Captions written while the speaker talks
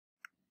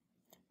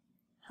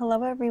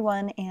Hello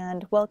everyone,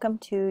 and welcome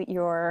to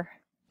your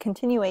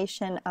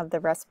continuation of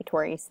the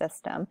respiratory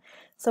system.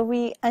 So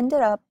we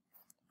ended up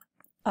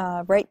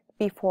right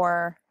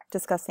before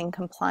discussing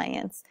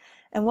compliance.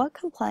 And what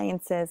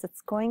compliance is,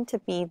 it's going to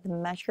be the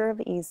measure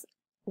of ease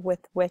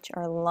with which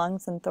our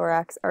lungs and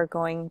thorax are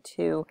going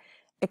to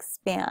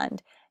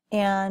expand.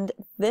 And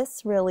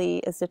this really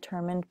is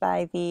determined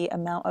by the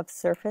amount of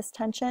surface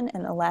tension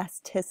and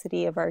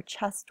elasticity of our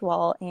chest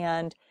wall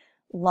and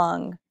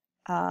lung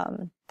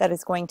that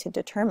is going to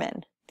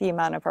determine the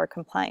amount of our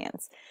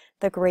compliance.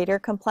 The greater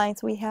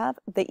compliance we have,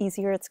 the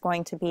easier it's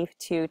going to be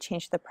to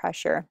change the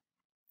pressure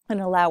and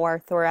allow our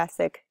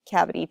thoracic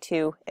cavity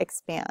to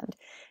expand.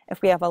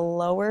 If we have a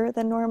lower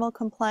than normal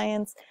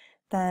compliance,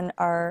 then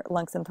our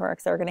lungs and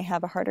thorax are going to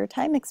have a harder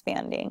time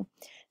expanding.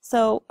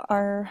 So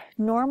our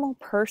normal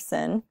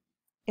person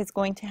is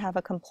going to have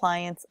a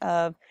compliance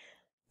of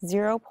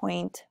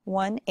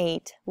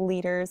 0.18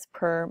 liters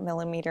per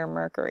millimeter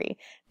mercury.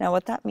 Now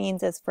what that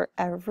means is for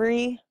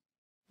every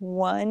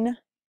 1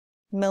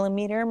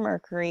 millimeter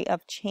mercury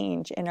of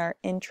change in our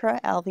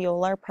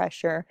intra-alveolar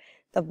pressure,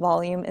 the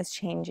volume is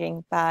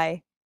changing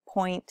by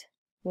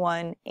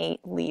 0.18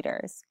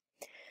 liters.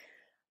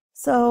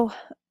 So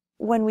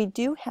when we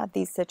do have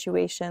these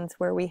situations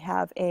where we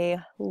have a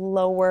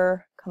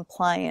lower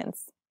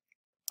compliance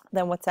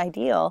than what's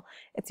ideal,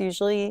 it's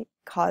usually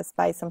caused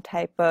by some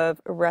type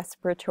of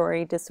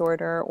respiratory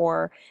disorder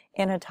or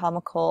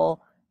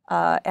anatomical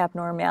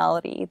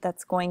abnormality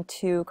that's going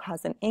to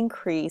cause an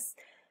increase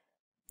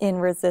in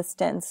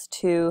resistance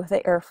to the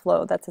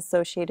airflow that's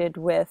associated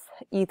with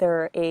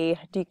either a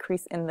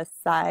decrease in the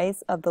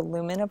size of the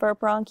lumen of our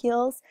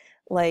bronchioles,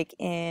 like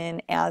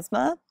in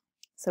asthma.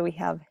 So we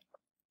have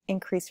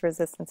increased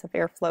resistance of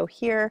airflow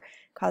here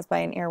caused by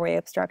an airway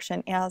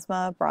obstruction,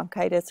 asthma,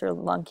 bronchitis, or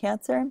lung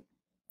cancer.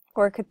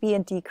 Or it could be a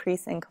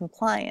decrease in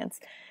compliance.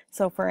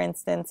 So for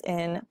instance,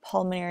 in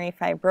pulmonary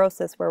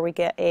fibrosis, where we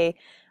get a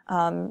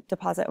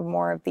deposit of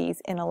more of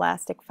these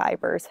inelastic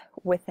fibers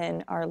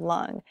within our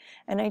lung.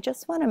 And I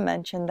just want to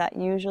mention that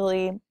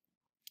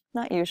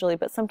not usually,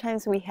 but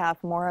sometimes we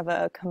have more of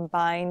a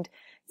combined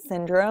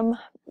syndrome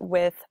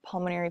with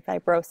pulmonary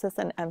fibrosis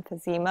and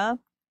emphysema,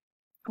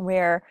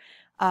 where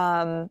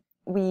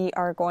we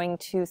are going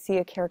to see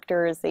a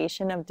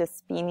characterization of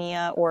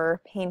dyspnea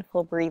or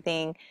painful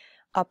breathing,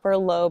 upper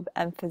lobe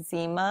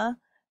emphysema,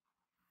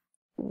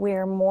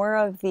 where more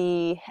of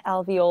the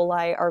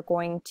alveoli are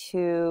going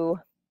to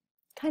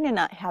kind of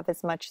not have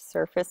as much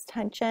surface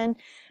tension,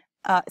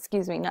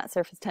 not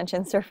surface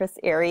tension, surface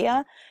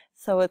area.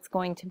 So it's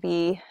going to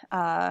be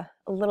a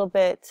little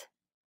bit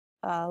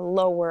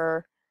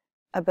lower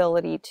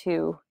ability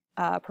to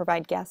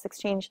provide gas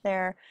exchange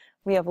there.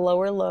 We have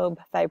lower lobe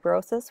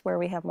fibrosis, where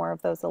we have more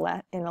of those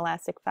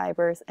inelastic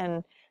fibers,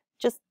 and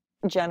just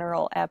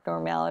general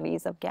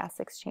abnormalities of gas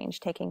exchange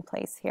taking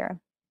place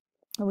here.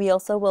 We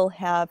also will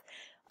have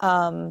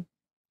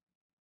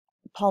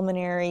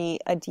pulmonary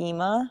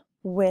edema,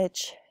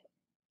 which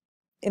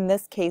in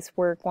this case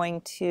we're going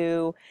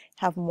to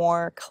have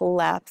more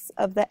collapse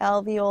of the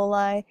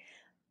alveoli.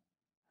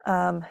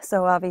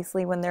 So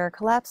obviously when they're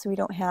collapsed, we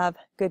don't have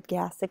good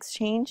gas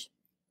exchange.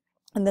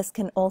 And this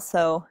collapse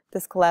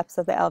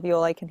of the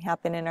alveoli can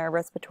happen in our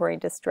respiratory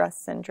distress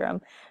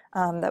syndrome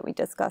that we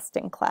discussed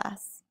in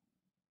class.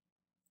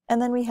 And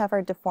then we have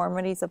our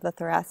deformities of the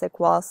thoracic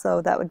wall, so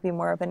that would be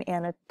more of an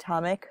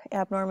anatomic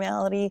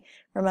abnormality.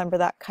 Remember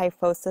that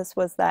kyphosis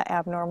was that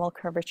abnormal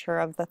curvature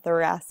of the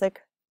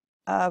thoracic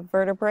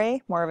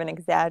vertebrae, more of an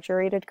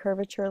exaggerated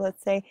curvature,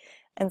 let's say,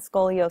 and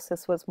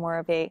scoliosis was more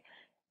of a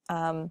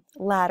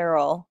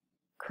lateral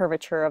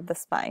curvature of the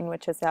spine,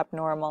 which is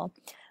abnormal.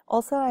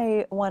 Also,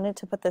 I wanted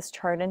to put this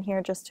chart in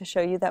here just to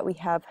show you that we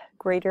have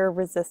greater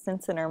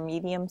resistance in our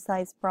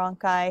medium-sized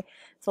bronchi,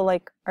 so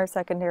like our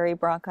secondary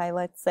bronchi,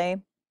 let's say.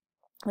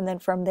 And then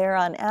from there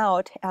on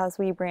out, as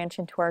we branch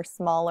into our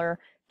smaller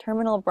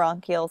terminal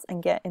bronchioles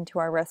and get into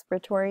our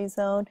respiratory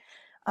zone,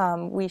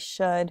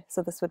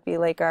 so this would be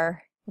like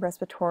our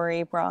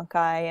respiratory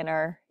bronchi and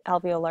our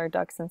alveolar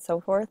ducts and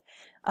so forth,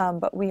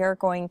 but we are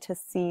going to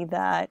see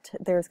that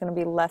there's going to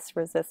be less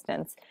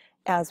resistance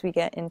as we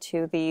get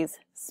into these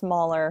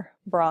smaller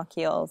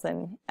bronchioles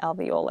and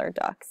alveolar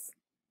ducts.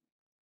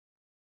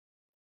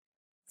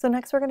 So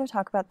next we're going to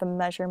talk about the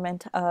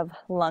measurement of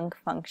lung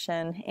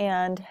function,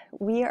 and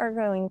we are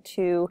going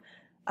to,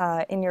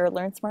 in your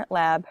Learn Smart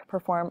lab,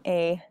 perform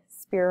a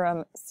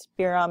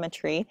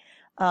spirometry,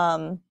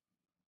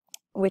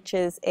 which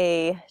is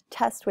a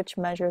test which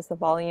measures the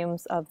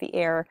volumes of the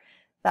air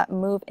that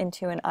move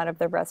into and out of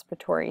the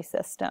respiratory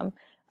system.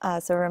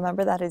 So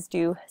remember that is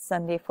due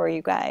Sunday for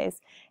you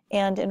guys.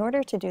 And in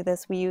order to do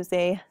this, we use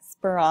a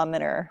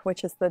spirometer,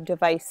 which is the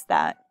device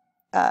that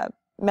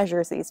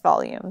measures these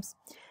volumes.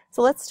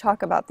 So let's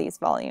talk about these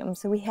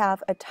volumes. So we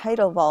have a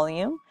tidal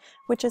volume,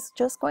 which is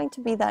just going to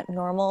be that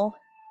normal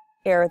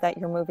air that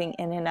you're moving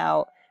in and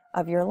out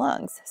of your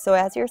lungs. So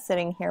as you're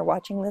sitting here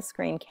watching the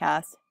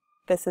screencast,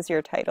 this is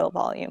your tidal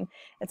volume.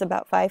 It's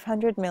about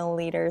 500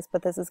 milliliters,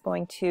 but this is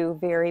going to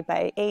vary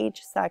by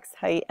age, sex,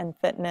 height, and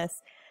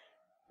fitness.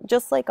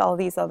 just like all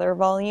these other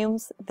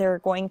volumes, they're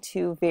going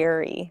to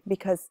vary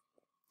because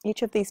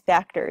each of these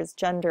factors,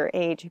 gender,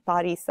 age,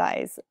 body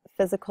size,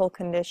 physical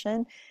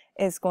condition,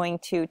 is going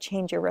to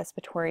change your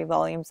respiratory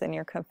volumes and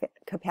your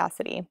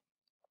capacity.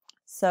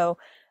 So,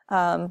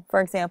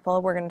 for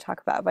example, we're going to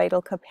talk about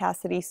vital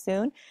capacity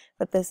soon,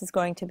 but this is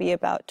going to be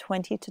about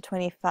 20 to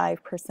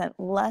 25%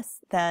 less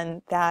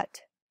than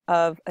that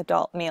of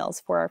adult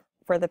males for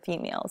the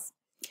females.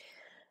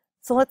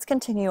 So let's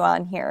continue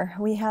on here.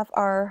 We have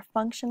our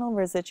functional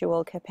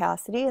residual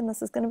capacity, and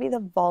this is going to be the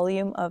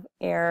volume of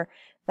air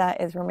that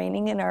is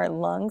remaining in our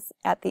lungs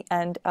at the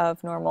end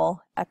of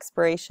normal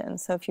expiration.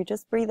 So if you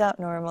just breathe out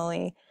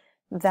normally,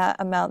 that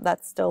amount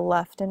that's still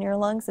left in your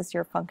lungs is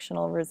your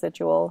functional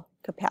residual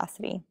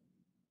capacity.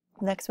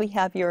 Next, we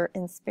have your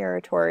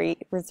inspiratory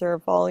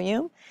reserve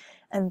volume,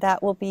 and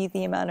that will be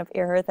the amount of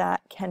air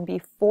that can be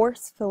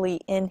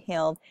forcefully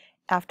inhaled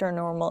after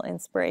normal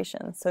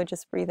inspiration. So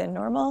just breathe in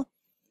normal,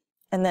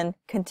 and then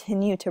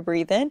continue to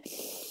breathe in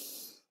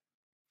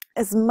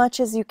as much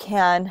as you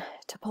can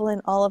to pull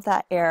in all of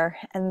that air,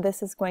 and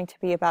this is going to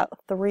be about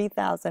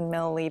 3,000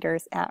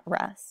 milliliters at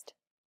rest.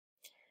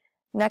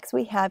 Next,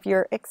 we have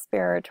your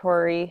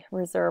expiratory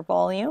reserve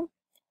volume,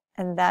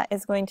 and that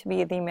is going to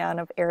be the amount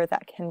of air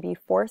that can be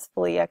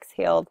forcefully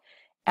exhaled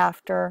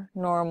after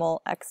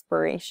normal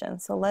expiration.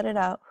 So let it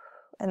out,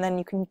 and then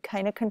you can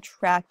kind of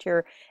contract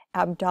your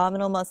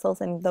abdominal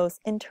muscles and those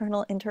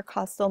internal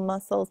intercostal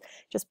muscles,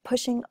 just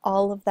pushing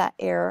all of that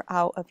air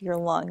out of your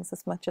lungs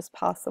as much as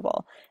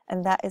possible.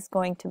 And that is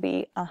going to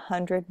be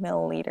 100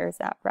 milliliters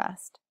at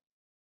rest.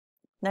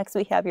 Next,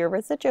 we have your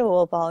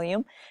residual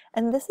volume,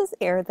 and this is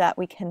air that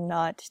we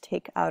cannot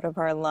take out of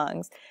our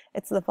lungs.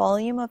 It's the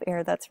volume of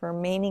air that's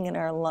remaining in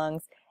our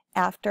lungs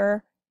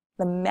after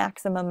the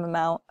maximum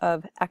amount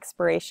of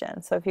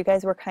expiration. So if you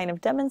guys were kind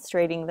of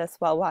demonstrating this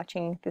while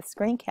watching the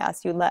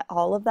screencast, you let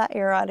all of that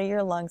air out of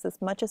your lungs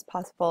as much as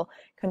possible,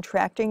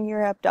 contracting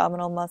your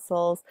abdominal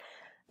muscles,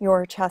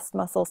 your chest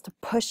muscles to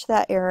push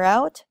that air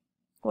out.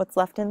 What's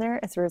left in there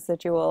is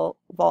residual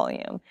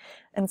volume.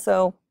 And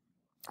so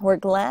we're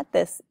glad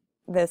this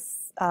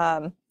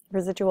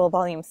residual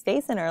volume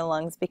stays in our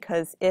lungs,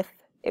 because if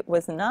it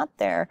was not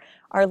there,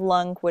 our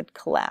lung would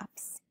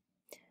collapse.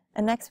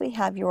 And next we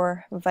have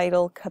your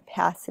vital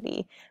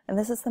capacity, and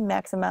this is the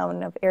maximum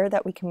amount of air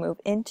that we can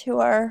move into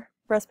our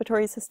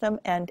respiratory system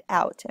and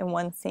out in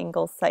one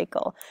single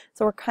cycle.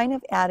 So we're kind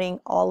of adding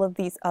all of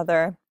these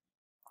other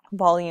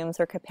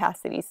volumes or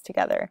capacities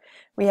together.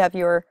 We have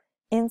your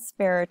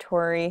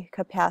inspiratory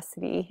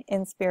capacity,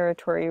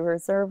 inspiratory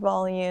reserve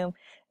volume,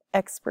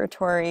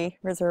 expiratory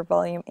reserve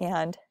volume,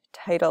 and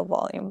tidal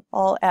volume,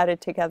 all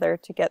added together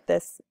to get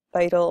this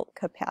vital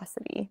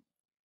capacity.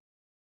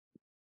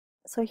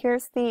 So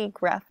here's the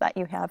graph that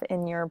you have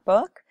in your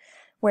book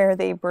where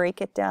they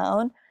break it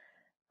down.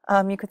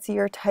 You could see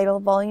your tidal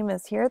volume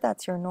is here.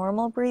 That's your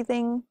normal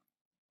breathing.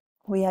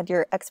 We had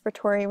your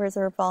expiratory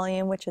reserve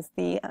volume, which is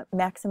the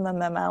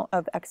maximum amount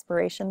of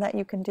expiration that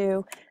you can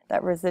do.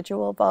 That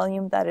residual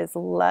volume that is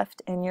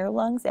left in your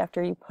lungs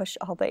after you push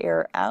all the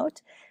air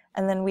out.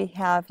 And then we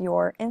have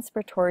your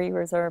inspiratory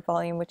reserve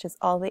volume, which is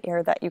all the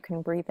air that you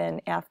can breathe in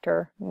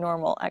after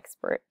normal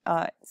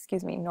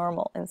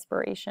normal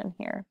inspiration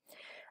here.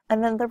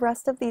 And then the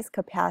rest of these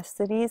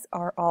capacities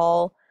are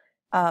all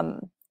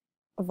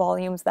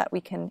volumes that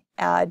we can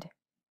add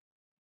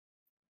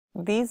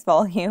these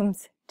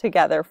volumes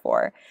together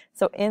for.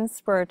 So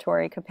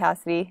inspiratory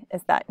capacity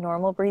is that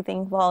normal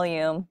breathing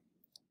volume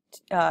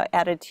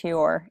added to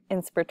your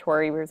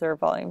inspiratory reserve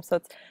volume. So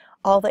it's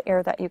all the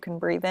air that you can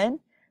breathe in.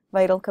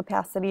 Vital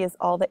capacity is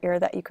all the air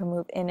that you can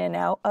move in and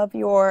out of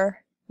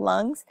your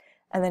lungs.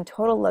 And then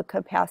total lung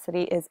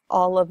capacity is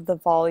all of the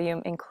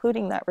volume,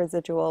 including that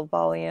residual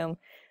volume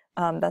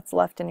that's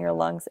left in your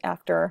lungs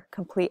after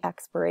complete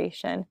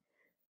expiration,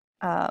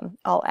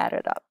 all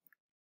added up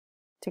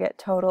to get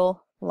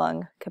total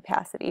lung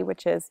capacity,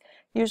 which is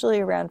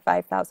usually around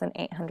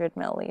 5,800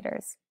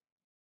 milliliters.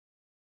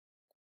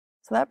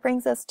 So that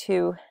brings us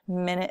to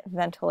minute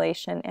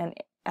ventilation and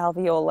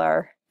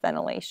alveolar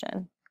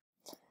ventilation.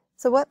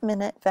 So what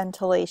minute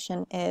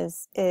ventilation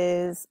is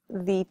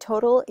the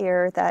total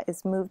air that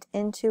is moved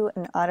into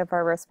and out of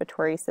our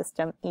respiratory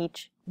system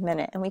each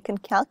minute. And we can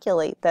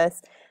calculate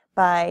this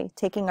by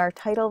taking our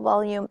tidal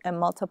volume and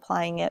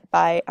multiplying it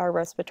by our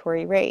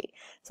respiratory rate.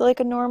 So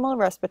like a normal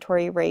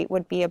respiratory rate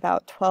would be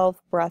about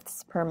 12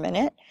 breaths per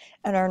minute,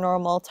 and our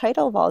normal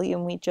tidal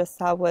volume we just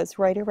saw was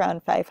right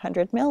around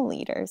 500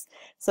 milliliters.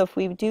 So if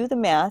we do the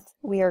math,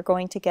 we are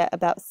going to get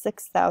about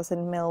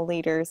 6,000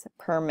 milliliters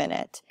per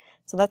minute.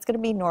 So that's going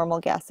to be normal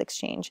gas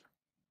exchange.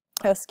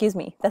 Oh, excuse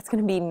me, that's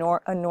going to be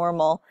a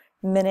normal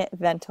minute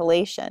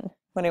ventilation.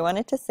 What I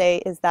wanted to say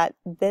is that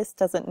this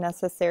doesn't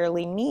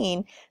necessarily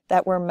mean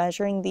that we're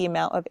measuring the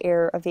amount of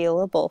air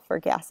available for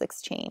gas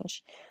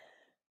exchange.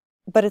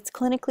 But it's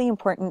clinically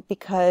important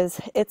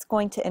because it's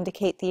going to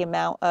indicate the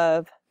amount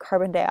of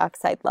carbon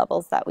dioxide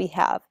levels that we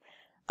have.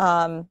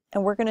 And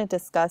we're going to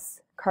discuss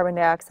carbon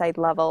dioxide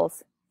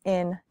levels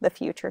in the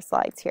future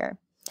slides here.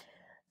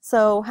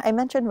 So I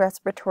mentioned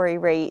respiratory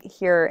rate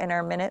here in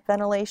our minute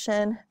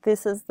ventilation.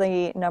 This is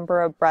the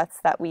number of breaths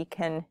that we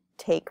can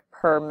take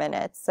per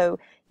minute. So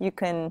you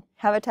can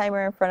have a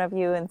timer in front of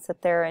you and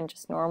sit there and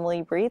just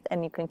normally breathe,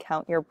 and you can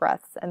count your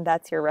breaths, and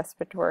that's your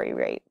respiratory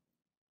rate.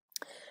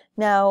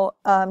 Now,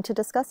 to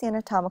discuss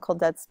anatomical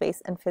dead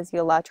space and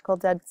physiological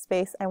dead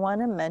space, I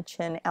want to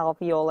mention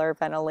alveolar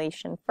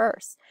ventilation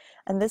first.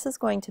 And this is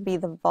going to be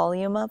the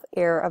volume of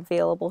air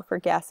available for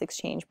gas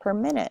exchange per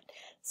minute.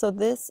 So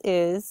this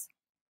is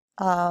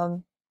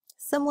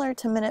similar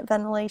to minute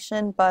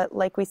ventilation, but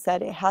like we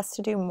said, it has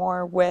to do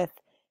more with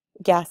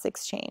gas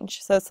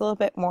exchange. So it's a little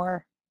bit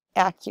more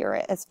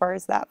accurate as far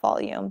as that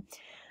volume.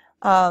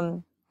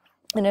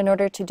 And in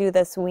order to do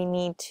this, we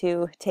need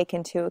to take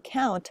into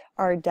account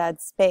our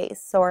dead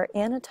space. So our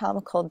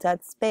anatomical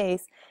dead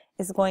space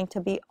is going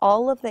to be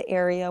all of the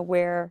area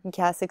where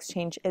gas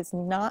exchange is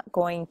not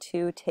going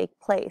to take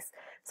place.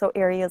 So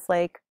areas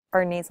like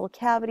our nasal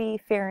cavity,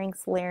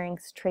 pharynx,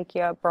 larynx,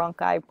 trachea,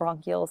 bronchi,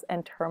 bronchioles,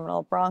 and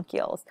terminal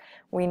bronchioles.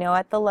 We know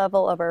at the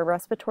level of our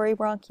respiratory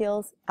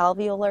bronchioles,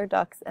 alveolar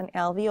ducts, and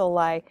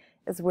alveoli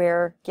is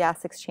where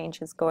gas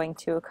exchange is going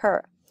to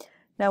occur.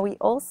 Now we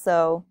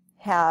also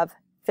have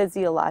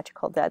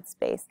physiological dead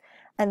space,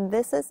 and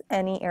this is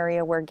any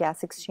area where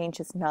gas exchange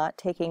is not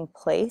taking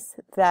place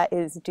that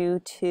is due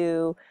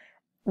to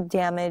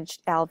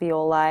damaged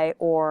alveoli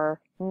or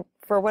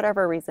for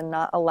whatever reason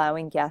not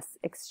allowing gas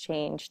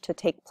exchange to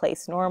take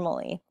place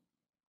normally.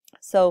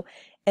 So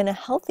in a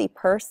healthy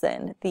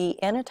person, the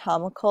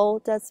anatomical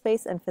dead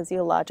space and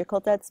physiological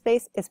dead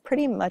space is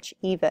pretty much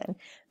even,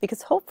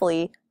 because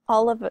hopefully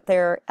all of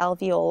their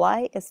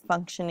alveoli is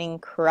functioning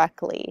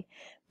correctly.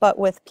 But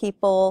with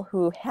people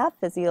who have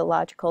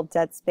physiological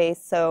dead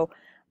space, so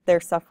they're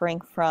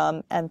suffering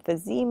from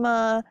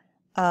emphysema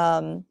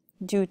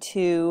due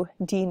to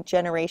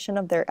degeneration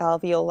of their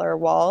alveolar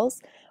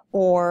walls,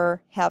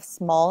 or have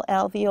small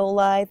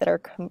alveoli that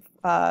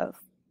are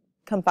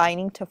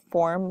combining to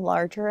form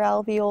larger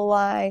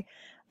alveoli,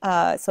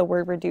 so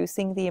we're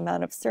reducing the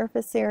amount of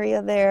surface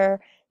area there.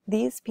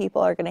 These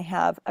people are going to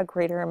have a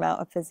greater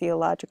amount of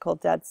physiological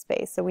dead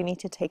space, so we need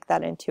to take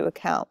that into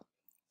account.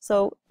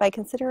 So by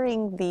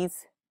considering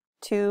these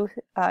two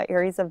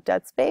areas of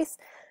dead space,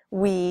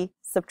 we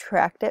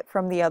subtract it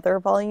from the other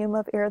volume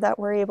of air that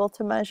we're able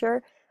to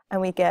measure, and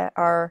we get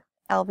our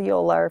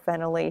alveolar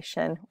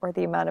ventilation, or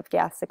the amount of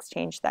gas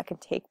exchange that can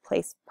take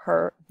place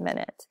per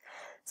minute.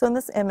 So in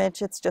this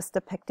image, it's just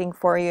depicting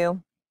for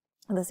you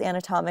this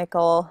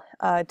anatomical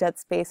dead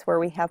space where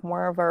we have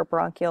more of our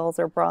bronchioles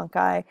or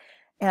bronchi,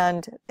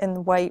 and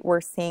in white we're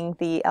seeing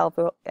the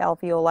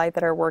alveoli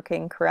that are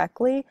working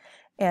correctly.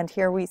 And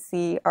here we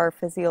see our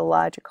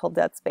physiological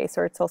dead space,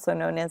 or it's also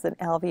known as an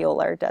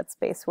alveolar dead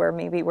space, where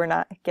maybe we're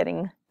not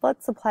getting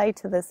blood supply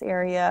to this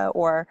area,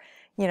 or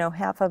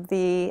half of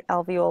the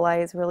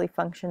alveoli is really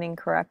functioning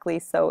correctly,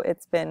 so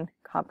it's been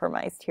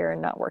compromised here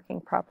and not working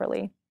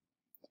properly.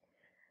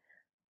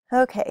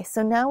 Okay,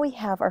 so now we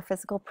have our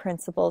physical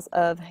principles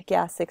of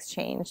gas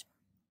exchange.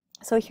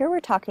 So here we're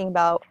talking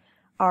about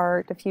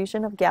our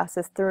diffusion of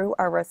gases through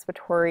our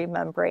respiratory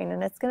membrane,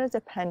 and it's going to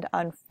depend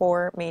on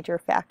 4 major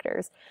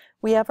factors.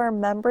 We have our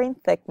membrane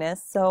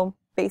thickness, so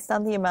based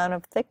on the amount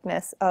of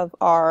thickness of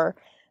our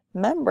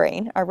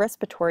membrane, our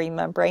respiratory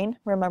membrane,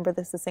 remember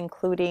this is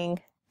including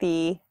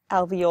the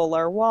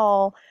alveolar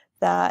wall,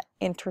 that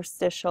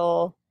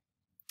interstitial,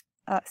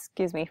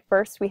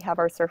 first we have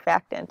our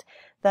surfactant,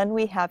 then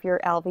we have your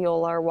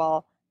alveolar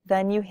wall,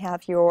 then you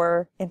have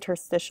your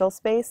interstitial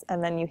space,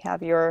 and then you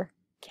have your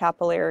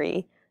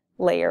capillary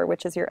layer,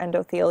 which is your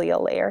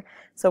endothelial layer.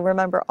 So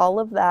remember, all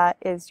of that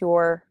is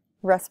your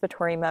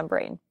respiratory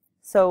membrane.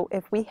 So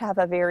if we have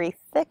a very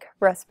thick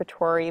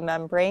respiratory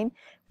membrane,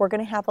 we're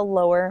going to have a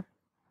lower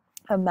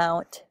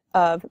amount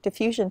of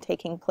diffusion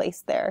taking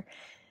place there.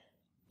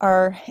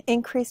 Our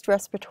increased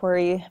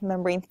respiratory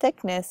membrane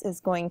thickness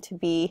is going to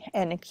be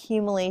an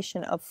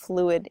accumulation of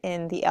fluid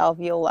in the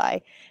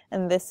alveoli,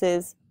 and this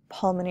is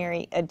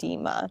pulmonary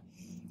edema.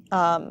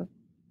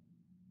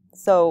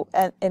 So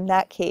in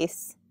that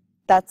case,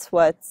 that's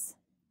what's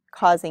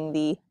causing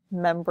the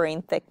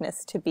membrane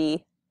thickness to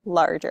be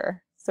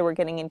larger. So we're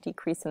getting a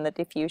decrease in the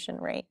diffusion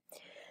rate.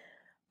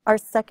 Our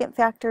second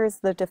factor is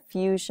the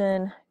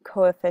diffusion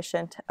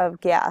coefficient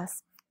of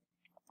gas.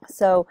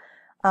 So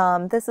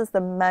this is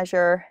the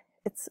measure,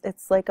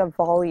 it's like a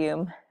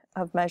volume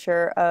of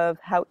measure of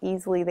how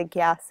easily the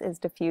gas is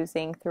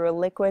diffusing through a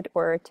liquid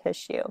or a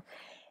tissue.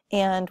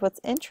 And what's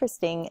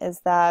interesting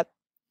is that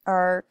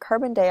our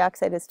carbon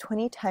dioxide is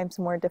 20 times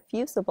more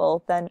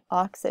diffusible than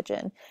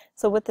oxygen.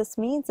 So what this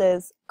means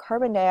is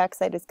carbon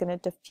dioxide is going to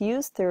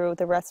diffuse through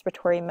the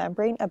respiratory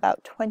membrane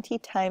about 20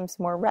 times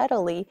more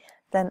readily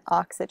than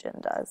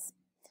oxygen does.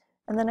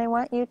 And then I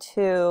want you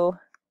to,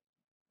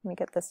 let me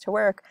get this to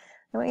work,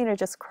 I want you to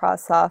just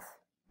cross off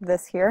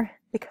this here,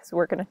 because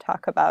we're going to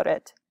talk about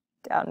it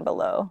down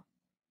below.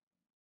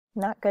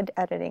 Not good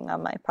editing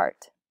on my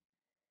part.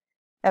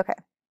 Okay,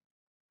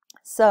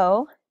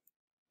 so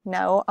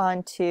now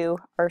on to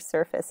our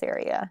surface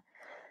area.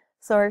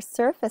 So our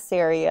surface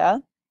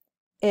area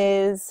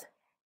is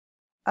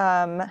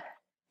the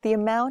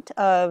amount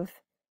of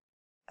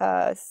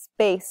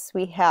space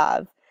we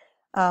have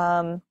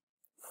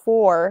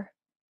for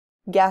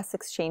gas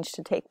exchange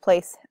to take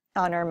place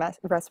on our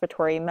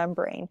respiratory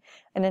membrane.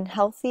 And in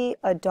healthy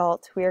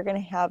adults, we are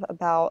going to have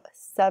about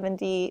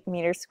 70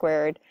 meters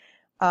squared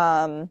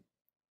amount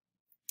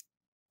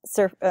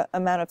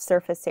of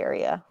surface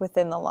area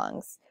within the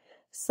lungs.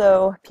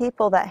 So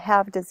people that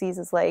have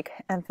diseases like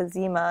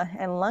emphysema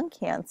and lung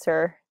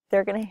cancer,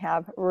 they're going to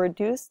have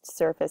reduced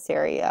surface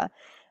area.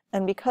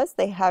 And because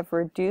they have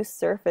reduced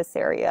surface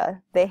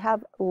area, they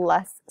have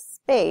less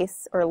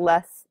space or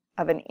less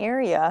of an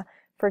area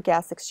for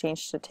gas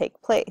exchange to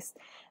take place.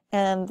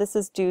 And this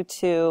is due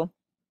to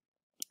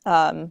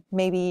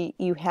maybe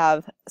you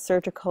have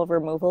surgical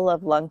removal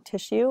of lung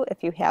tissue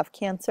if you have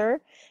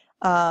cancer,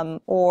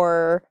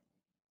 or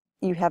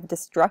you have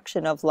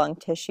destruction of lung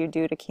tissue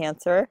due to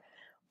cancer,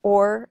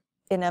 or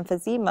in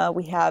emphysema,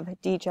 we have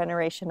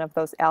degeneration of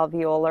those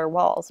alveolar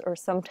walls, or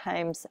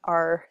sometimes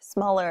our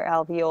smaller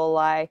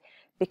alveoli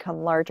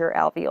become larger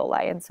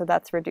alveoli, and so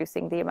that's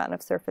reducing the amount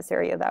of surface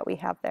area that we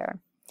have there.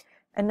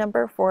 And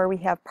number 4, we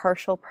have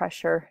partial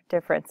pressure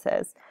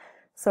differences.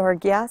 So our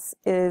gas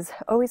is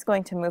always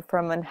going to move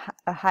from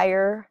a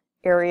higher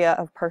area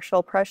of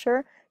partial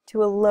pressure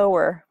to a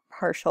lower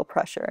partial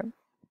pressure.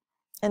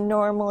 And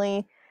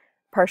normally,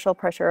 partial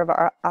pressure of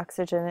our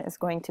oxygen is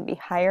going to be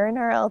higher in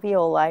our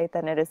alveoli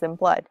than it is in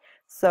blood.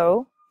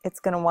 So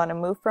it's going to want to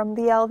move from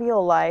the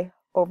alveoli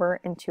over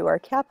into our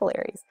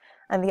capillaries.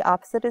 And the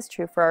opposite is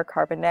true for our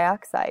carbon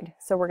dioxide.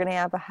 So we're going to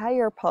have a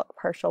higher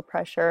partial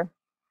pressure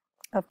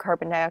of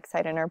carbon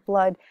dioxide in our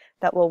blood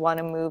that will want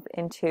to move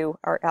into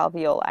our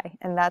alveoli.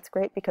 And that's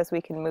great because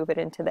we can move it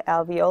into the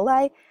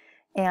alveoli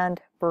and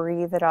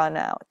breathe it on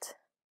out.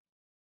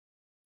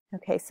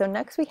 Okay, so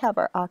next we have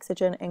our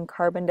oxygen and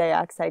carbon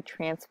dioxide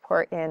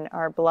transport in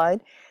our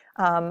blood.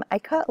 I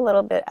cut a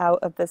little bit out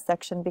of this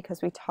section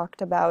because we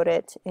talked about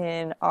it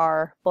in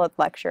our blood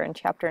lecture in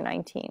chapter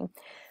 19.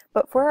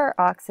 But for our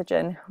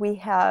oxygen, we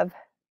have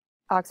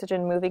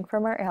oxygen moving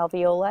from our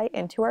alveoli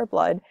into our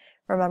blood.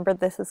 Remember,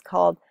 this is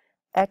called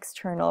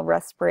external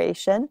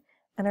respiration,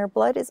 and our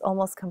blood is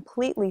almost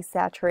completely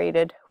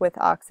saturated with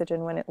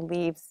oxygen when it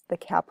leaves the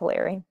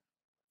capillary.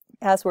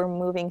 As we're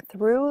moving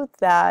through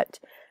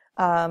that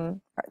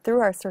through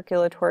our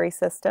circulatory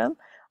system,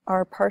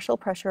 our partial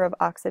pressure of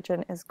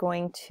oxygen is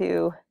going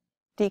to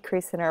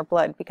decrease in our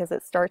blood because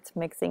it starts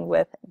mixing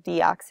with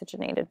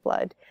deoxygenated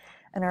blood.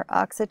 And our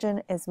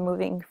oxygen is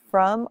moving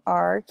from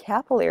our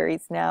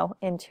capillaries now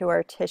into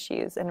our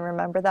tissues. And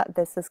remember that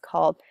this is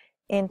called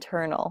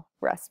internal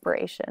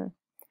respiration.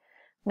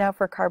 Now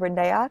for carbon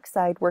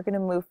dioxide, we're going to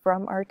move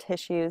from our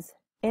tissues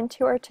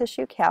into our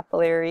tissue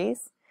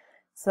capillaries.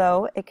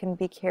 So it can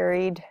be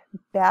carried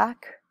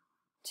back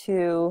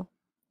to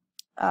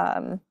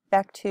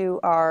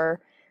our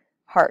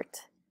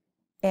heart,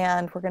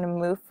 and we're going to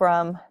move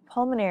from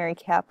pulmonary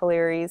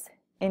capillaries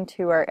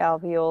into our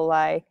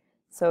alveoli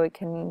so it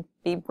can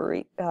be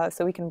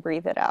so we can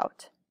breathe it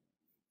out.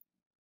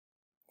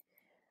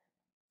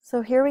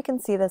 So here we can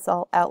see this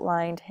all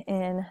outlined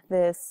in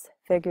this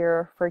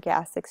figure for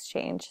gas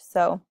exchange.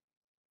 So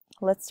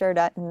let's start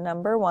at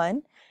number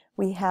 1.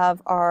 We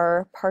have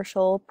our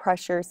partial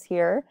pressures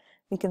here.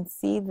 We can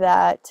see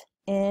that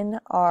in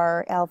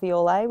our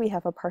alveoli, we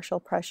have a partial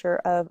pressure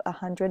of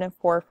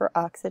 104 for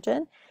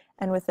oxygen,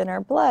 and within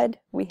our blood,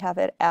 we have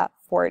it at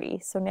 40.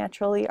 So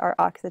naturally, our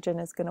oxygen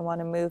is going to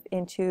want to move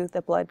into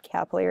the blood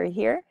capillary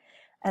here,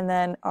 and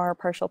then our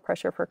partial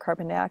pressure for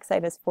carbon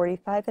dioxide is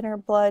 45 in our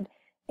blood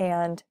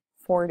and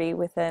 40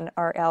 within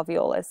our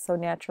alveolus. So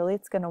naturally,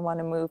 it's going to want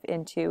to move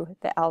into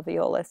the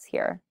alveolus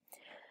here.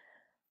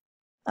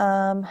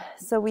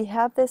 So we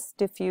have this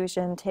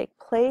diffusion take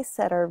place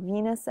at our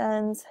venous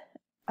ends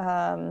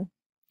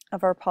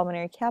of our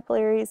pulmonary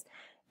capillaries,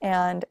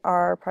 and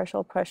our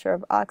partial pressure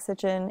of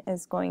oxygen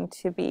is going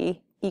to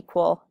be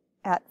equal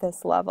at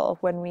this level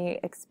when we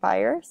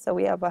expire. So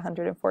we have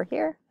 104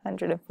 here,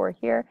 104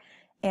 here,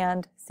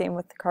 and same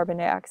with the carbon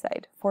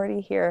dioxide, 40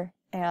 here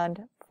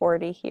and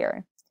 40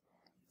 here.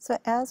 So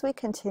as we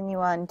continue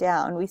on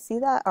down, we see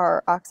that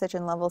our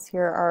oxygen levels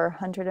here are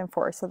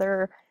 104. So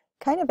they're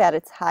kind of at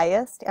its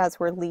highest as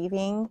we're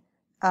leaving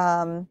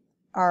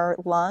our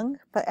lung,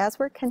 but as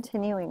we're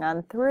continuing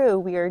on through,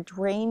 we are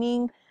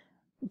draining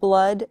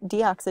blood,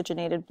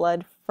 deoxygenated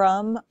blood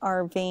from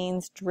our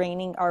veins,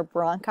 draining our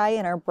bronchi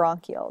and our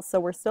bronchioles. So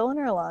we're still in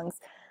our lungs,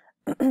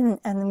 and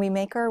then we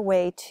make our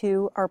way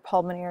to our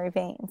pulmonary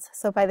veins.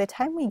 So by the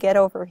time we get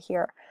over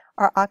here,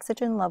 our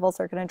oxygen levels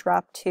are going to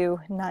drop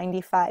to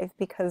 95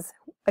 because,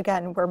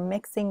 again, we're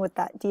mixing with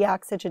that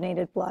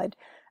deoxygenated blood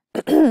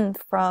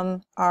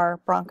from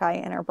our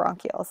bronchi and our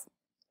bronchioles.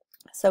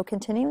 So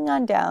continuing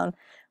on down,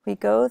 we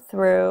go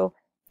through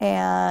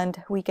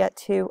and we get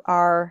to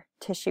our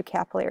tissue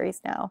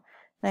capillaries now.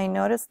 And I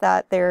notice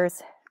that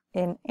there's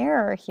an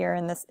error here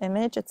in this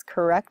image. It's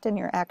correct in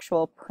your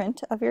actual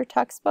print of your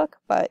textbook,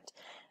 but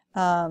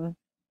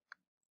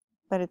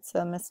it's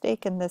a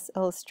mistake in this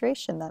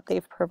illustration that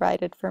they've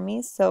provided for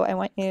me. So I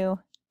want you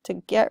to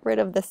get rid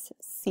of this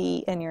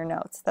C in your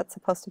notes. That's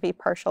supposed to be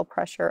partial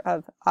pressure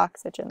of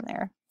oxygen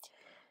there.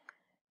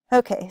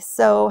 Okay,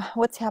 so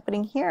what's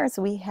happening here is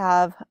we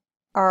have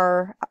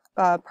our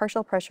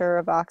partial pressure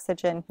of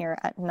oxygen here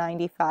at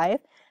 95,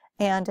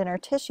 and in our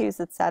tissues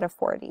it's at a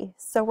 40.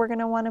 So we're going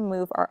to want to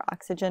move our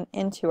oxygen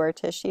into our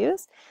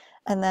tissues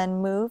and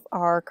then move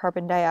our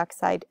carbon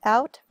dioxide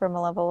out from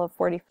a level of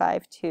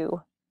 45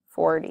 to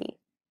 40.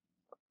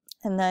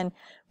 And then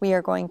we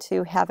are going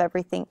to have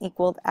everything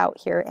equaled out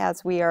here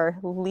as we are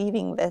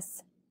leaving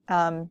this,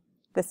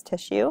 this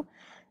tissue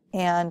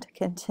and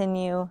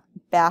continue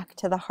back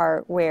to the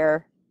heart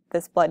where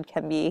this blood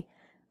can be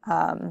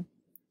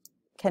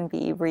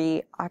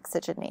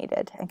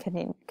reoxygenated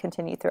and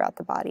continue throughout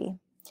the body.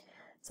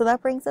 So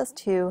that brings us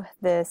to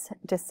this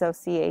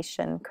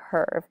dissociation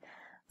curve.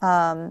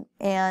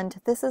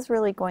 And this is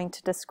really going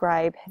to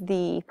describe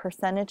the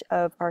percentage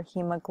of our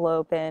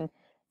hemoglobin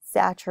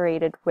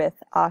saturated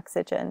with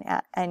oxygen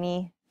at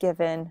any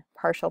given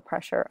partial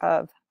pressure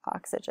of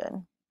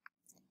oxygen.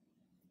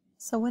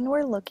 So when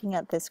we're looking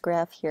at this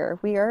graph here,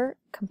 we are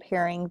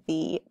comparing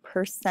the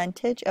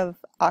percentage of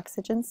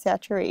oxygen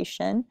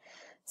saturation,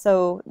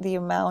 so the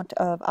amount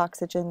of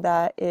oxygen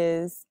that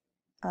is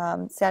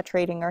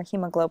saturating our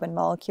hemoglobin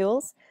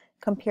molecules,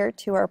 compared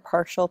to our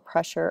partial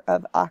pressure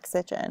of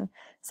oxygen.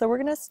 So we're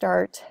going to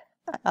start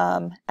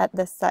at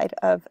this side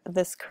of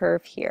this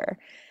curve here.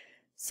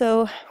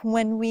 So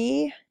when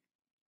we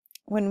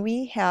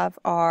have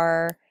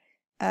our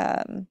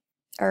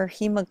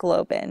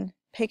hemoglobin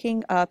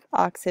picking up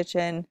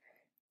oxygen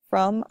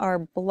from our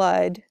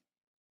blood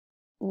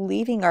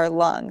leaving our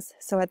lungs,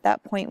 so at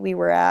that point we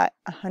were at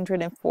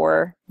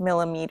 104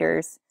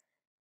 millimeters,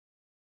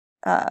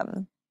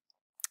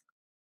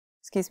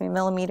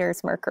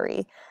 millimeters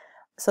mercury.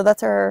 So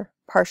that's our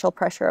partial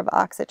pressure of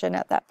oxygen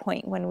at that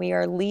point when we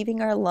are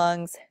leaving our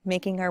lungs,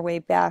 making our way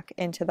back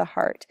into the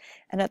heart.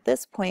 And at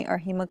this point, our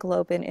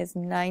hemoglobin is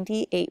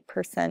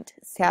 98%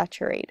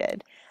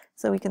 saturated.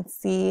 So we can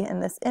see in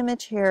this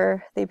image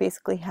here, they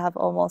basically have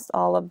almost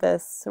all of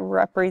this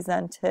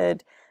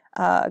represented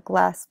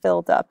glass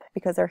filled up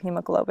because our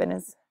hemoglobin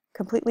is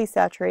completely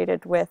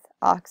saturated with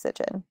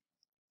oxygen.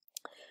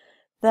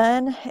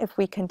 Then if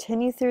we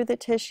continue through the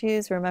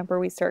tissues, remember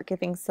we start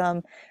giving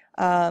some,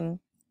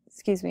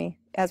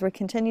 as we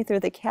continue through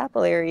the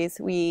capillaries,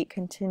 we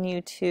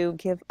continue to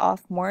give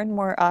off more and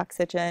more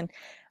oxygen,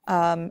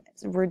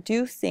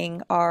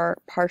 reducing our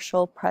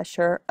partial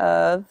pressure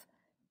of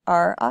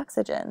our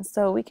oxygen.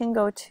 So we can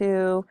go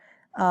to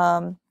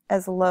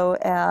as low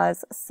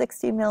as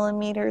 60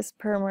 millimeters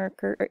per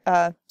mercury,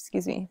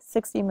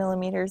 60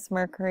 millimeters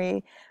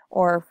mercury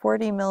or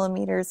 40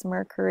 millimeters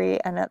mercury,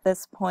 and at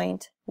this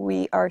point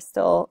we are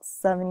still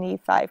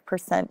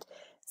 75%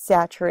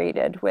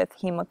 saturated with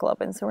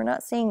hemoglobin. So we're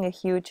not seeing a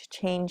huge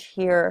change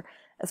here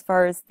as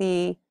far as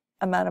the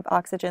amount of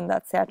oxygen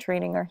that's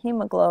saturating our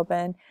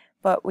hemoglobin,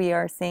 but we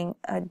are seeing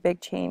a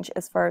big change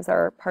as far as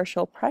our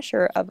partial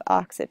pressure of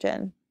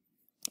oxygen.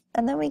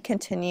 And then we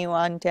continue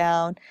on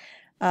down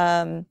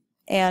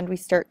and we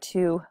start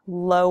to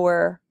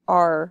lower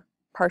our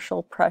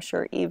partial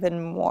pressure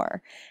even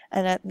more.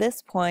 And at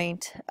this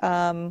point,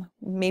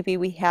 maybe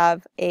we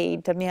have a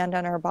demand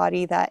on our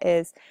body that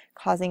is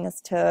causing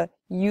us to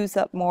use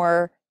up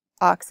more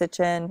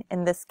oxygen.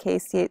 In this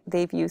case,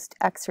 they've used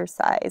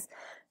exercise.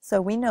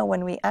 So we know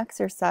when we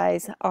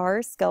exercise,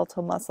 our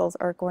skeletal muscles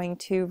are going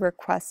to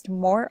request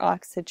more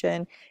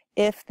oxygen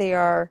if they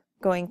are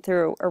going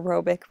through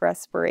aerobic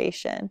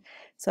respiration.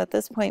 So at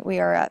this point, we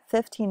are at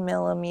 15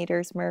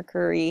 millimeters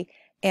mercury,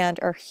 and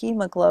our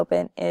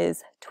hemoglobin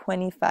is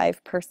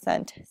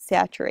 25%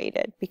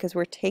 saturated because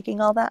we're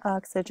taking all that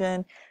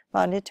oxygen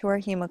bonded to our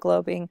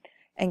hemoglobin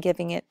and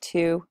giving it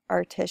to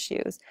our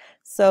tissues.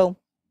 So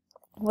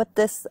what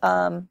this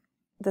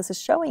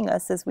is showing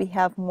us is we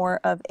have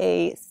more of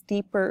a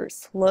steeper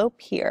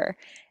slope here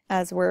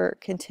as we're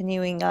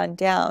continuing on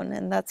down,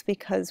 and that's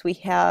because we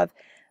have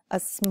a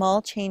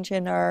small change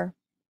in our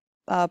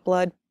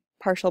blood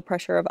partial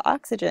pressure of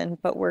oxygen,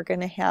 but we're going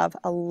to have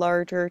a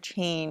larger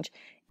change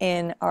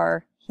in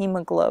our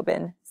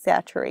hemoglobin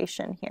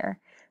saturation here.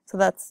 So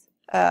that's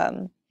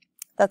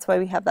why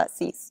we have that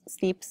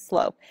steep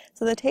slope.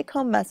 So the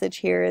take-home message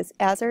here is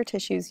as our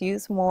tissues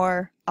use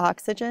more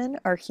oxygen,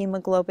 our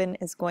hemoglobin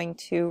is going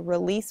to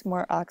release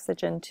more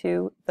oxygen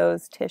to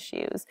those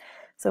tissues.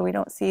 So we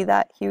don't see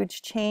that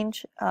huge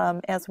change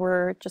as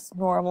we're just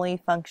normally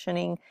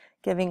functioning,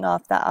 giving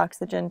off that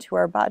oxygen to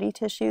our body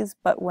tissues,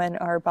 but when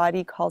our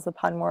body calls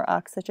upon more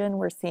oxygen,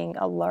 we're seeing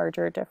a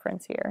larger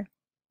difference here.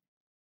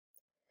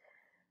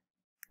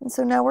 And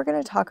so now we're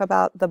going to talk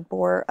about the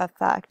Bohr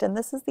effect, and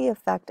this is the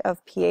effect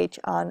of pH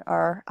on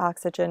our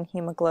oxygen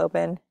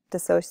hemoglobin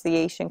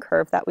dissociation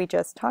curve that we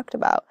just talked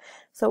about.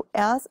 So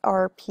as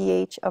our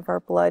pH of our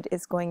blood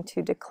is going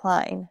to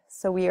decline,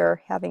 so we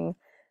are having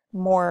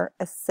more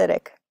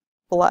acidic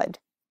blood,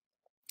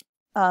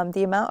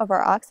 the amount of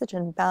our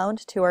oxygen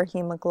bound to our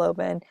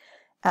hemoglobin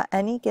at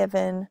any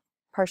given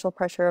partial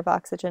pressure of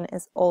oxygen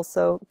is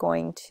also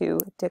going to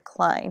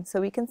decline. So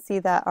we can see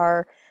that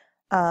our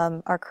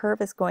our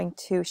curve is going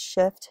to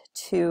shift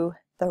to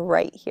the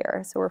right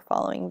here. So we're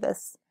following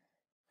this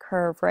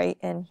curve right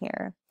in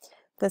here.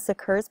 This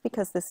occurs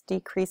because this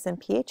decrease in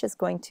pH is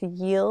going to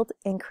yield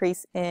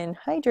increase in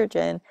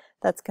hydrogen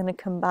that's going to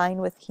combine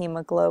with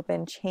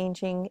hemoglobin,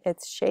 changing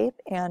its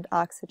shape, and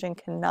oxygen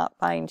cannot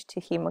bind to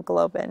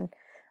hemoglobin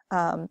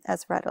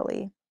as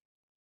readily.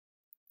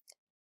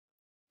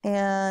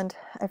 And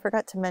I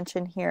forgot to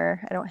mention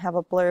here, I don't have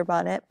a blurb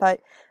on it, but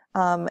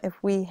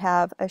if we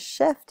have a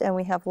shift and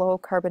we have low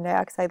carbon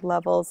dioxide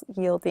levels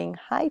yielding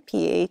high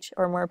pH,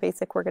 or more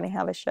basic, we're going to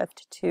have a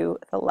shift to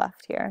the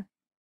left here.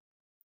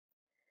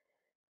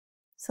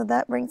 So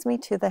that brings me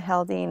to the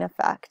Haldane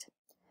effect.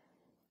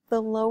 The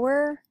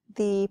lower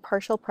the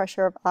partial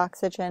pressure of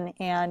oxygen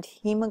and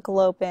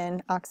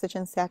hemoglobin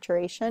oxygen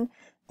saturation,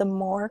 the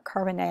more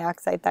carbon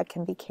dioxide that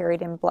can be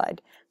carried in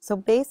blood. So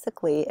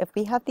basically, if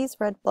we have these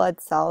red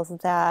blood cells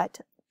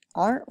that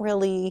aren't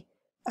really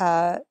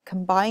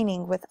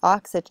combining with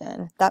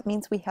oxygen, that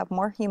means we have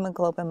more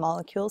hemoglobin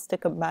molecules to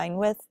combine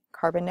with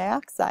carbon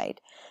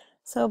dioxide.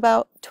 So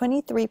about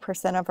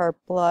 23% of our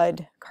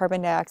blood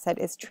carbon dioxide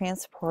is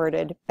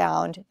transported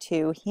bound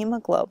to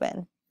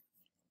hemoglobin.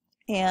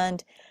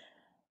 And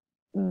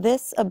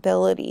this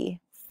ability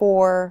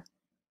for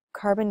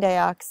carbon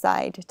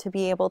dioxide to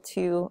be able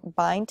to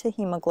bind to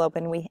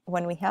hemoglobin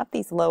when we have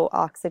these low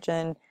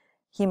oxygen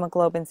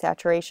hemoglobin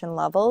saturation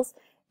levels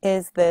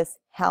is this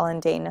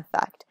Haldane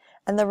effect.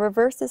 And the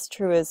reverse is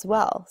true as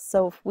well.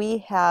 So if we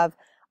have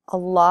a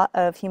lot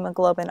of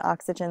hemoglobin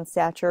oxygen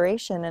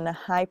saturation and a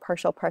high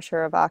partial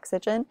pressure of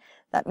oxygen,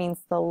 that means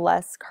the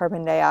less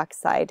carbon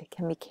dioxide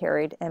can be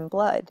carried in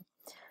blood.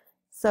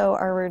 So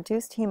our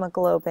reduced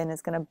hemoglobin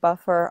is going to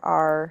buffer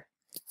our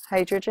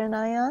hydrogen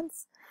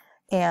ions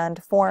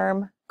and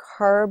form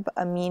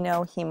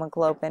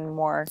carb-amino-hemoglobin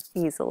more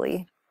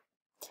easily.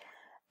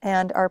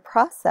 And our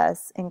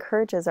process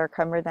encourages our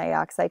carbon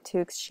dioxide to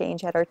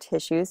exchange at our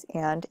tissues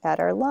and at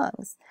our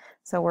lungs.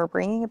 So we're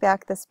bringing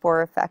back the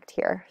Bohr effect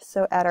here.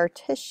 So at our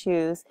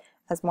tissues,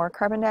 as more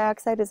carbon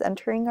dioxide is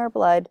entering our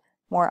blood,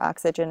 more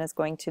oxygen is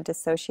going to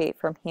dissociate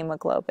from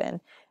hemoglobin.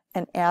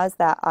 And as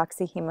that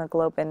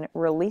oxyhemoglobin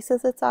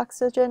releases its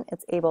oxygen,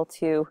 it's able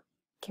to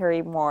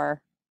carry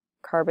more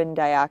carbon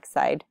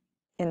dioxide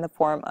in the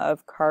form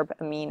of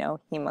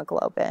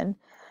carb-amino-hemoglobin.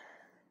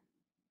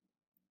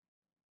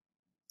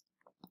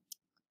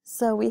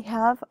 So we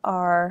have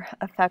our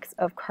effects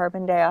of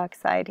carbon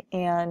dioxide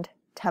and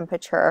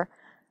temperature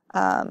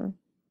and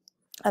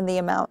the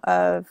amount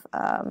of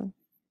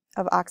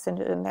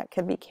oxygen that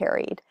can be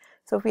carried.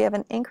 So if we have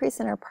an increase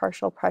in our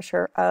partial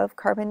pressure of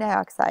carbon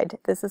dioxide,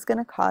 this is going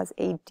to cause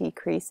a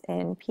decrease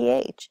in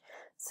pH.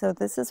 So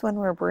this is when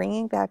we're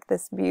bringing back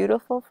this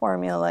beautiful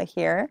formula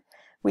here.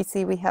 We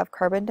see we have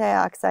carbon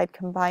dioxide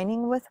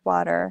combining with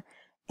water,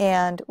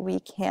 and we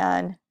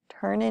can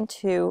turn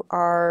into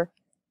our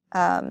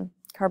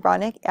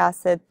carbonic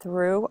acid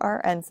through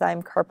our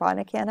enzyme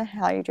carbonic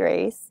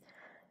anhydrase,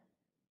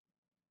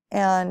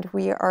 and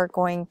we are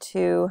going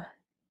to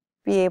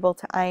be able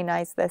to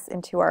ionize this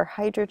into our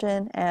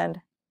hydrogen and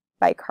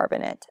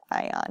bicarbonate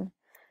ion.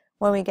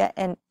 When we get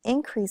an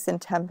increase in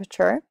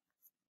temperature,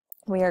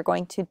 we are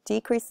going to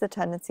decrease the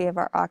tendency of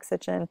our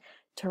oxygen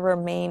to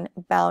remain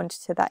bound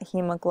to that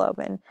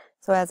hemoglobin.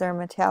 So as our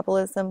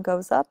metabolism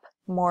goes up,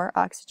 more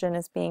oxygen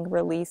is being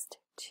released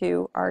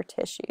to our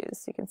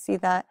tissues. You can see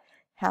that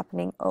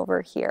happening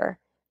over here.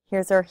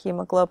 Here's our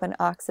hemoglobin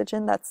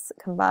oxygen that's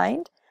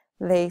combined.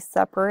 They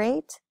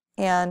separate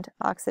and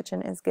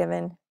oxygen is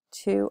given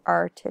to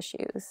our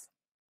tissues.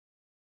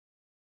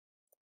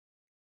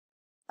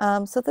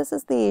 So this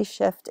is the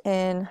shift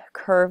in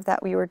curve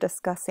that we were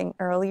discussing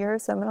earlier.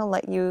 So I'm going to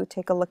let you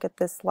take a look at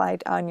this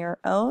slide on your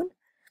own.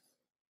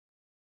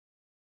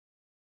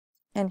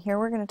 And here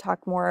we're going to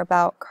talk more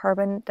about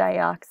carbon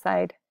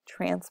dioxide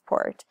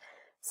transport.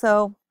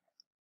 So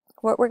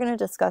what we're going to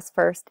discuss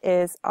first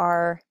is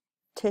our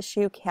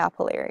tissue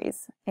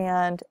capillaries,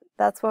 and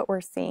that's what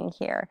we're seeing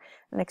here,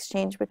 an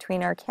exchange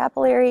between our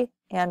capillary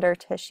and our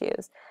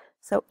tissues.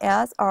 So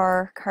as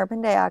our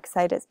carbon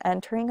dioxide is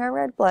entering our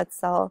red blood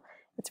cell,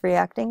 it's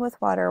reacting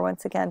with water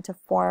once again to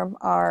form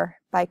our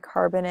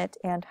bicarbonate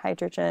and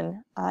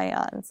hydrogen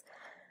ions.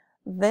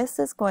 This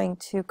is going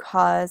to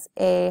cause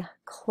a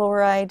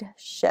chloride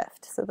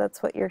shift. So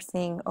that's what you're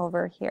seeing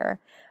over here.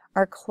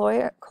 Our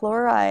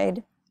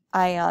chloride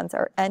ions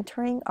are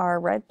entering our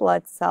red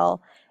blood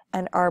cell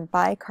and our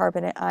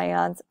bicarbonate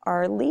ions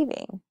are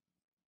leaving.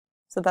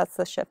 So that's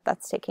the shift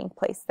that's taking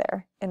place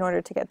there in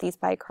order to get these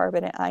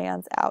bicarbonate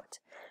ions out.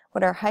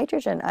 What our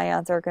hydrogen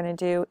ions are going to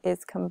do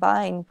is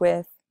combine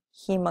with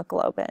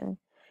hemoglobin,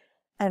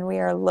 and we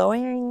are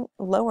lowering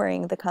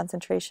the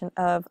concentration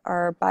of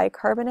our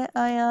bicarbonate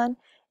ion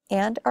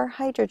and our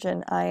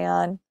hydrogen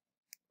ion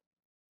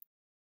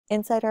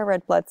inside our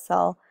red blood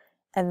cell,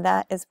 and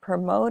that is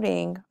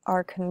promoting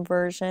our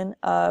conversion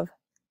of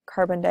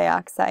carbon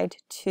dioxide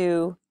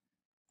to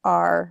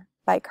our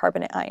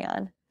bicarbonate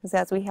ion. Because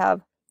as we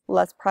have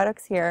less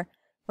products here,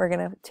 we're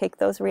going to take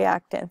those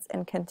reactants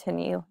and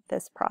continue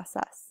this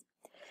process.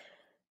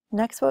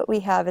 Next, what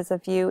we have is a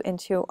view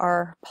into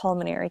our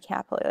pulmonary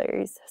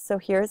capillaries. So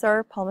here's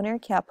our pulmonary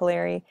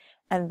capillary,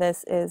 and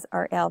this is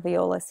our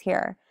alveolus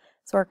here.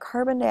 So our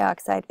carbon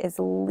dioxide is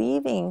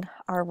leaving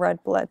our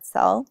red blood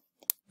cell,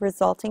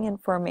 resulting in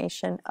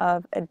formation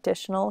of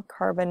additional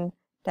carbon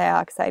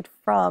dioxide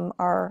from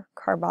our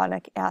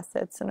carbonic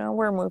acid. So now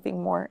we're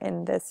moving more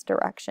in this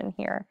direction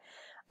here.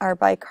 Our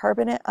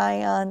bicarbonate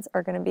ions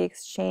are going to be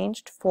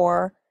exchanged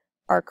for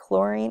our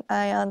chlorine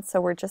ions, so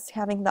we're just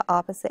having the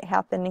opposite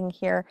happening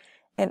here,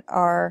 and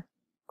our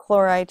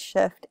chloride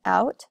shift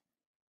out,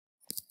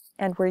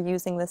 and we're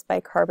using this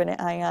bicarbonate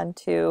ion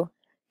to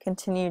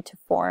continue to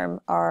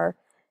form our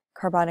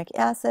carbonic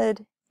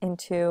acid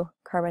into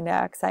carbon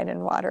dioxide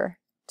and water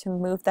to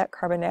move that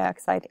carbon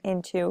dioxide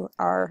into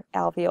our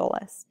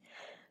alveolus.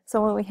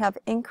 So when we have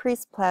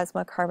increased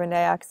plasma carbon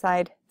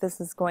dioxide,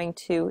 this is going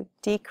to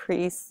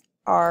decrease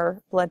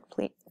our blood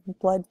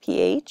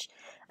pH,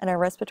 and our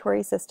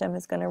respiratory system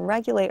is going to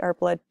regulate our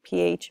blood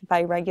pH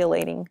by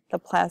regulating the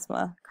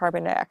plasma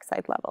carbon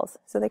dioxide levels.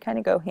 So they kind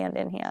of go hand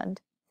in hand.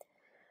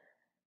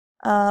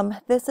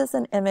 This is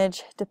an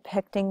image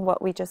depicting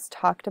what we just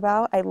talked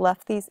about. I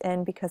left these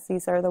in because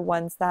these are the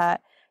ones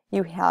that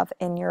you have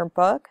in your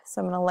book.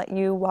 So I'm going to let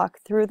you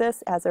walk through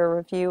this as a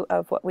review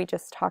of what we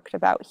just talked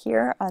about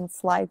here on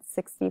slide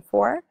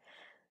 64.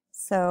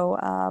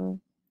 So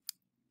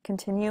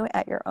continue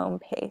at your own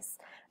pace.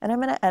 And I'm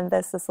going to end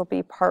this. This will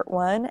be part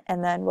 1,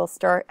 and then we'll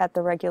start at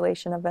the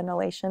regulation of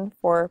ventilation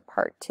for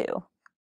part 2.